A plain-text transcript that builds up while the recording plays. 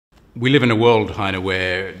We live in a world, Heiner,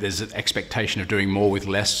 where there's an expectation of doing more with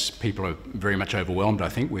less. People are very much overwhelmed, I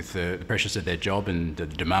think, with the pressures of their job and the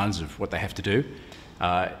demands of what they have to do.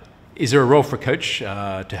 Is there a role for a coach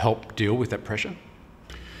to help deal with that pressure?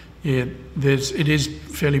 Yeah, it is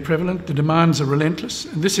fairly prevalent. The demands are relentless,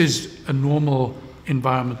 and this is a normal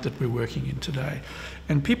environment that we're working in today.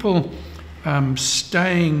 And people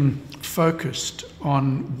staying focused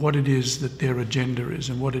on what it is that their agenda is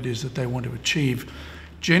and what it is that they want to achieve,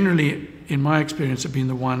 generally, in my experience, have been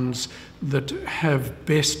the ones that have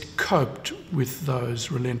best coped with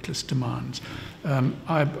those relentless demands.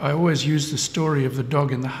 I always use the story of the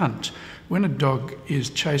dog in the hunt. When a dog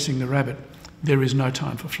is chasing the rabbit, there is no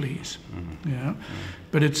time for fleas.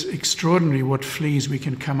 But it's extraordinary what fleas we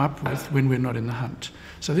can come up with when we're not in the hunt.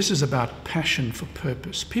 So this is about passion for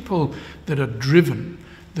purpose. People that are driven,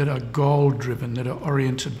 that are goal-driven, that are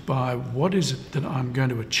oriented by what is it that I'm going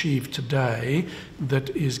to achieve today that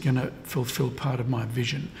is going to fulfill part of my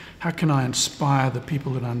vision? How can I inspire the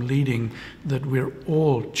people that I'm leading that we're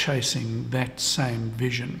all chasing that same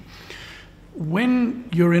vision? When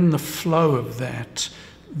you're in the flow of that,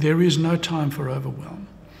 there is no time for overwhelm.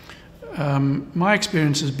 My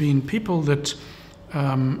experience has been people that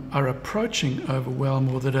are approaching overwhelm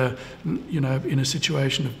or that are, in a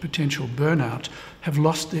situation of potential burnout have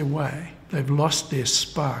lost their way. They've lost their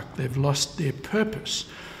spark. They've lost their purpose.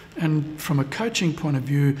 And from a coaching point of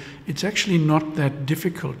view, it's actually not that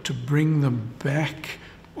difficult to bring them back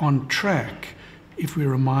on track if we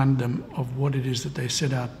remind them of what it is that they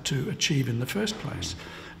set out to achieve in the first place.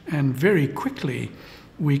 And very quickly,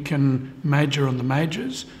 we can major on the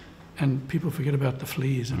majors, and people forget about the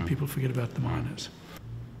fleas and people forget about the minors.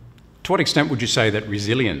 To what extent would you say that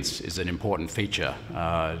resilience is an important feature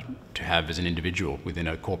to have as an individual within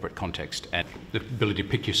a corporate context, and the ability to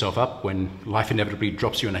pick yourself up when life inevitably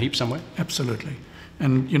drops you in a heap somewhere? Absolutely.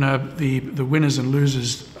 And the winners and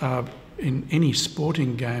losers in any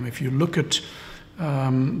sporting game, if you look at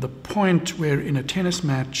the point where in a tennis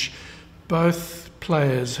match both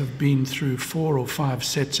players have been through 4 or 5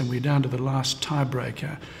 sets and we're down to the last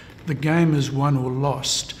tiebreaker, the game is won or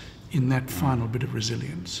lost in that final bit of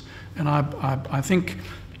resilience. And I think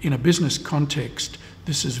in a business context,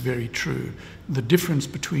 this is very true. The difference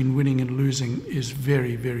between winning and losing is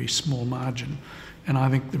very, very small margin. And I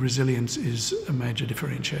think the resilience is a major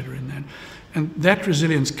differentiator in that. And that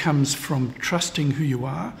resilience comes from trusting who you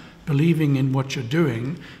are, believing in what you're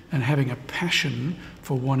doing, and having a passion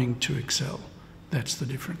for wanting to excel. That's the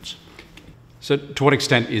difference. So to what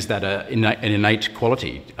extent is that an innate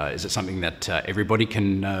quality? Is it something that everybody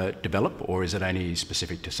can develop, or is it only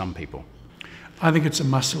specific to some people? I think it's a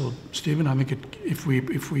muscle, Stephen. I think if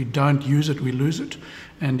we don't use it, we lose it.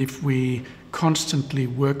 And if we constantly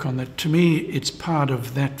work on that, to me, it's part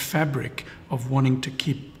of that fabric of wanting to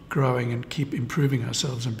keep growing and keep improving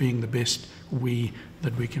ourselves and being the best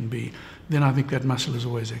that we can be. Then I think that muscle is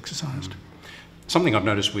always exercised. Something I've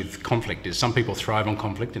noticed with conflict is some people thrive on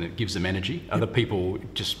conflict and it gives them energy. Other people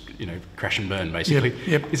just, crash and burn, basically.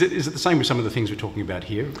 Yep. Is it the same with some of the things we're talking about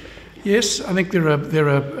here? Yes, I think there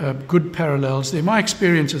are good parallels there. My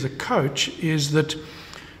experience as a coach is that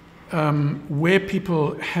where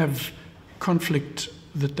people have conflict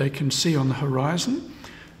that they can see on the horizon,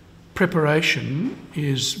 preparation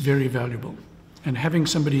is very valuable. And having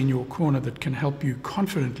somebody in your corner that can help you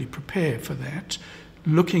confidently prepare for that,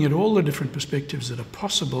 looking at all the different perspectives that are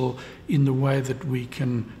possible in the way that we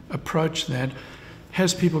can approach that,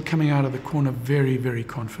 has people coming out of the corner very, very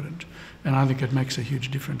confident. And I think it makes a huge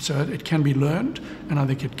difference. So it can be learned, and I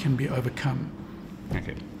think it can be overcome.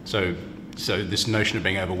 Okay. So this notion of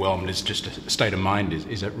being overwhelmed is just a state of mind.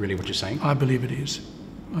 Is that really what you're saying? I believe it is.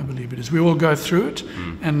 I believe it is. We all go through it,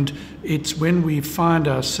 and it's when we find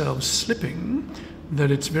ourselves slipping that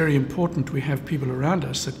it's very important we have people around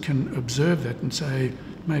us that can observe that and say,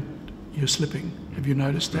 mate, you're slipping. Have you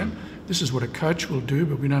noticed that? This is what a coach will do,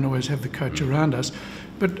 but we don't always have the coach around us.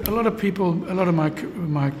 But a lot of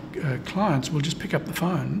my clients will just pick up the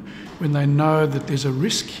phone when they know that there's a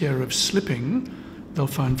risk here of slipping. They'll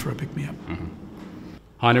phone for a pick-me-up.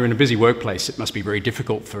 Heiner, in a busy workplace, it must be very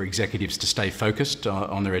difficult for executives to stay focused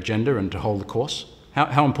on their agenda and to hold the course.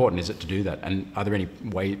 How important is it to do that? And are there any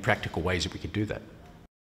practical ways that we could do that?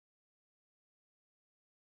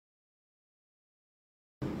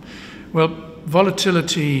 Well,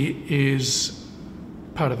 volatility is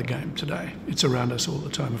part of the game today. It's around us all the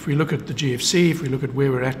time. If we look at the GFC, if we look at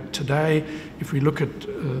where we're at today, if we look at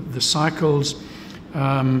the cycles,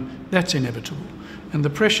 that's inevitable. And the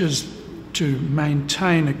pressures to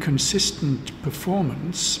maintain a consistent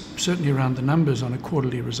performance, certainly around the numbers on a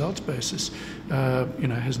quarterly results basis,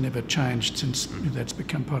 has never changed since that's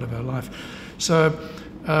become part of our life. So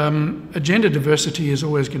agenda diversity is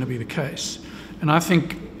always going to be the case. And I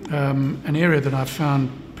think an area that I've found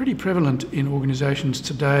pretty prevalent in organisations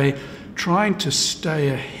today, trying to stay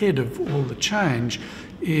ahead of all the change,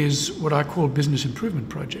 is what I call business improvement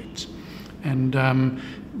projects. And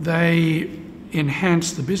they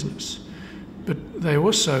enhance the business, but they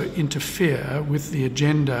also interfere with the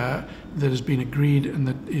agenda that has been agreed and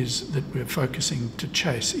that we're focusing to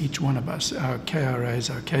chase, each one of us, our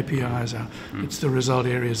KRAs, our KPIs, it's the result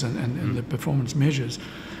areas and the performance measures.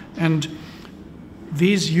 And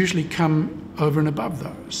these usually come over and above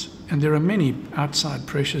those. And there are many outside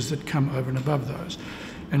pressures that come over and above those.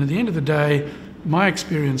 And at the end of the day, my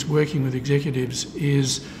experience working with executives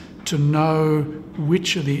is to know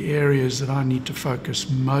which are the areas that I need to focus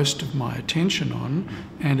most of my attention on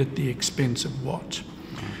and at the expense of what.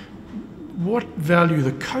 What value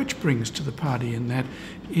the coach brings to the party in that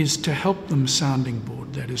is to help them sounding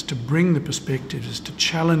board, that is to bring the perspectives, is to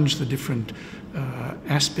challenge the different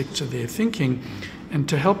aspects of their thinking and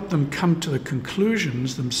to help them come to the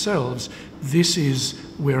conclusions themselves. This is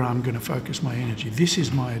where I'm going to focus my energy. This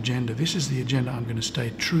is my agenda. This is the agenda I'm going to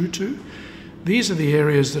stay true to. These are the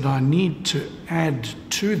areas that I need to add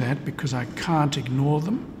to that because I can't ignore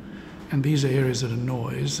them. And these are areas that are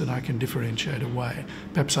noise that I can differentiate away.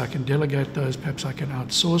 Perhaps I can delegate those, perhaps I can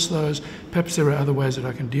outsource those, perhaps there are other ways that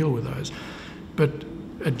I can deal with those. But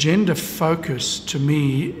agenda focus to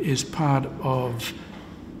me is part of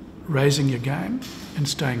raising your game and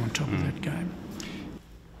staying on top of that game.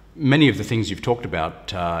 Many of the things you've talked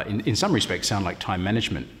about in some respects sound like time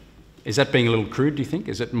management. Is that being a little crude, do you think?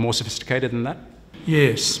 Is it more sophisticated than that?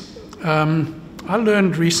 Yes. I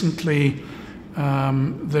learned recently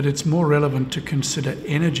that it's more relevant to consider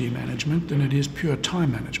energy management than it is pure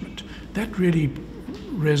time management. That really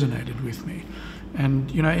resonated with me.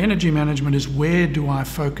 And, energy management is where do I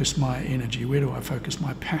focus my energy? Where do I focus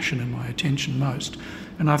my passion and my attention most?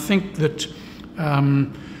 And I think that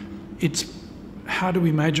it's how do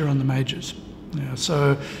we major on the majors?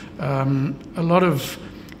 So a lot of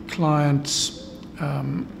clients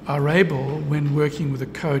are able, when working with a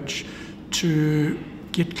coach, to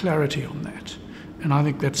get clarity on that. And I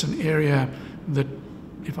think that's an area that,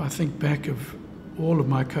 if I think back of all of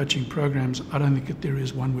my coaching programs, I don't think that there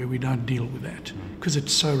is one where we don't deal with that, because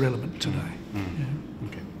it's so relevant today. Yeah.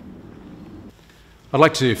 Okay. I'd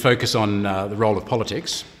like to focus on the role of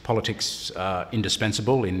politics. Politics are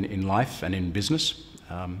indispensable in life and in business.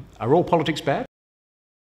 Are all politics bad?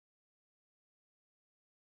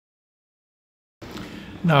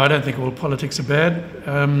 No, I don't think all politics are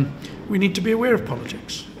bad. We need to be aware of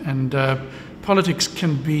politics, and politics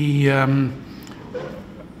can be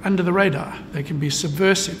under the radar. They can be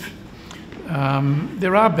subversive.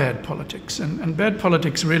 There are bad politics, and bad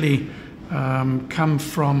politics really come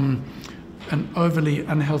from an overly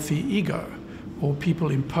unhealthy ego, or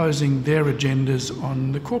people imposing their agendas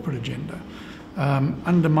on the corporate agenda,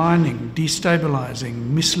 undermining, destabilising,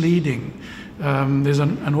 misleading. There's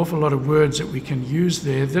an awful lot of words that we can use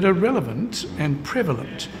there that are relevant and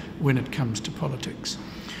prevalent when it comes to politics.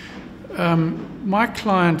 My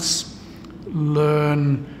clients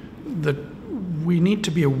learn that we need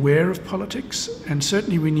to be aware of politics, and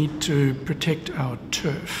certainly we need to protect our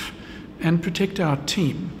turf and protect our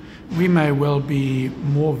team. We may well be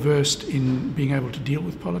more versed in being able to deal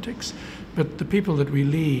with politics, but the people that we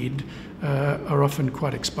lead are often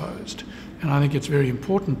quite exposed. And I think it's very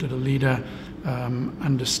important that a leader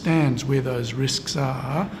understands where those risks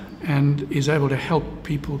are and is able to help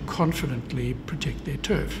people confidently protect their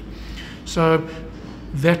turf. So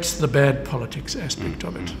that's the bad politics aspect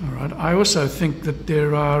of it. All right. I also think that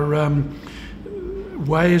there are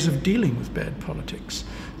ways of dealing with bad politics.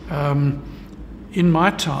 In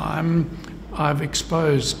my time, I've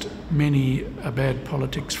exposed many bad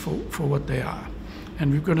politics for what they are.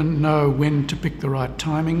 And we've got to know when to pick the right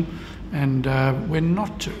timing and when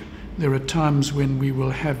not to. There are times when we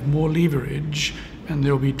will have more leverage, and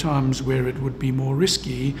there will be times where it would be more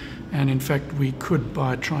risky, and in fact we could,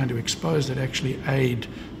 by trying to expose it, actually aid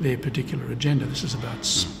their particular agenda. This is about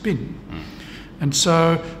spin. And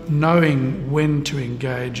so knowing when to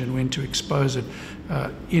engage and when to expose it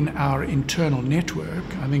in our internal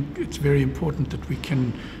network, I think it's very important that we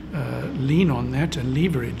can lean on that and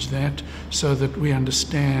leverage that so that we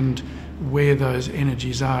understand where those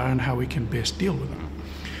energies are and how we can best deal with them.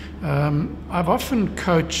 I've often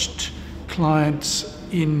coached clients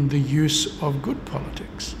in the use of good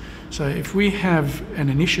politics. So if we have an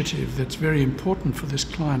initiative that's very important for this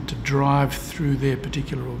client to drive through their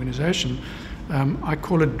particular organisation, I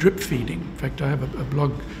call it drip feeding. In fact, I have a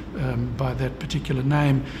blog by that particular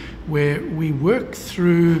name where we work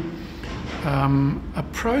through a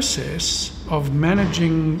process of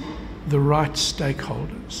managing the right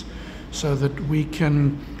stakeholders so that we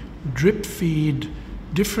can drip feed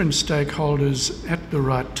different stakeholders at the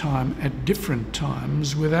right time at different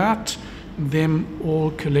times without them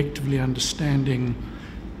all collectively understanding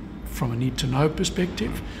from a need-to-know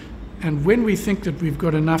perspective. And when we think that we've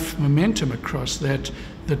got enough momentum across that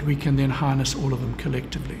we can then harness all of them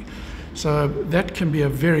collectively. So that can be a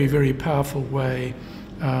very, very powerful way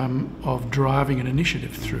of driving an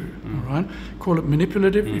initiative through. All right? Call it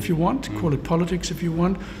manipulative if you want, call it politics if you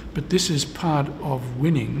want, but this is part of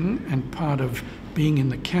winning and part of being in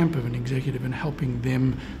the camp of an executive and helping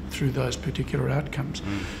them through those particular outcomes.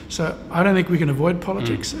 So I don't think we can avoid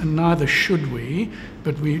politics, and neither should we,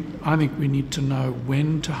 but I think we need to know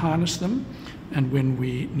when to harness them and when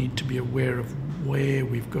we need to be aware of where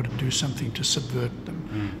we've got to do something to subvert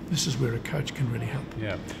them. This is where a coach can really help.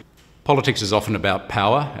 Yeah. Politics is often about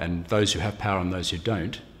power and those who have power and those who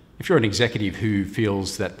don't. If you're an executive who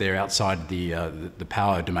feels that they're outside the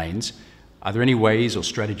power domains, are there any ways or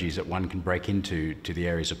strategies that one can break into the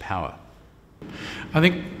areas of power? I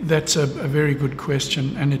think that's a very good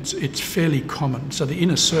question, and it's fairly common. So the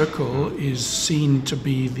inner circle is seen to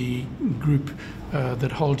be the group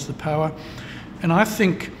that holds the power. And I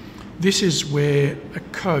think this is where a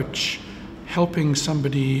coach helping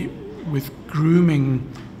somebody with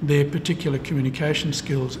grooming their particular communication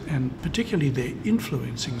skills and particularly their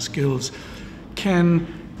influencing skills can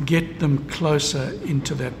get them closer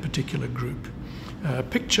into that particular group.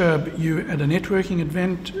 Picture you at a networking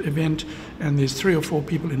event and there's 3 or 4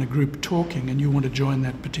 people in a group talking and you want to join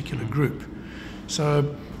that particular group.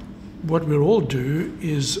 So what we'll all do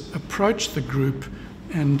is approach the group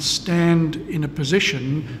and stand in a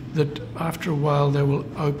position that after a while they will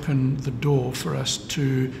open the door for us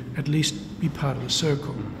to at least be part of the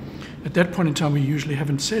circle. At that point in time we usually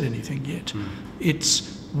haven't said anything yet.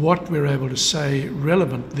 It's what we're able to say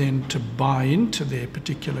relevant then to buy into their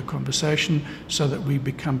particular conversation so that we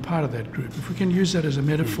become part of that group. If we can use that as a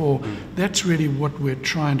metaphor, that's really what we're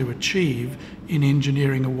trying to achieve in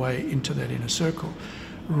engineering a way into that inner circle.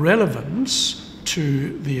 Relevance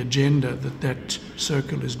to the agenda that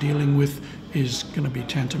circle is dealing with is going to be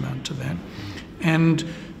tantamount to that. And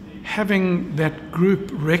having that group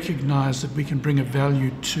recognise that we can bring a value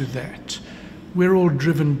to that. We're all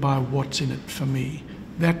driven by what's in it for me.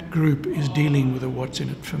 That group is dealing with a what's in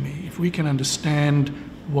it for me. If we can understand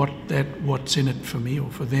what that what's in it for me or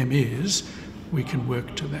for them is, we can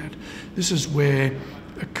work to that. This is where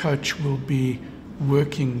a coach will be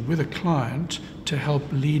working with a client to help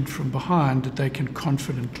lead from behind that they can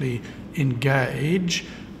confidently engage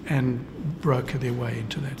and broker their way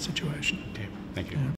into that situation. Okay, thank you. Yeah.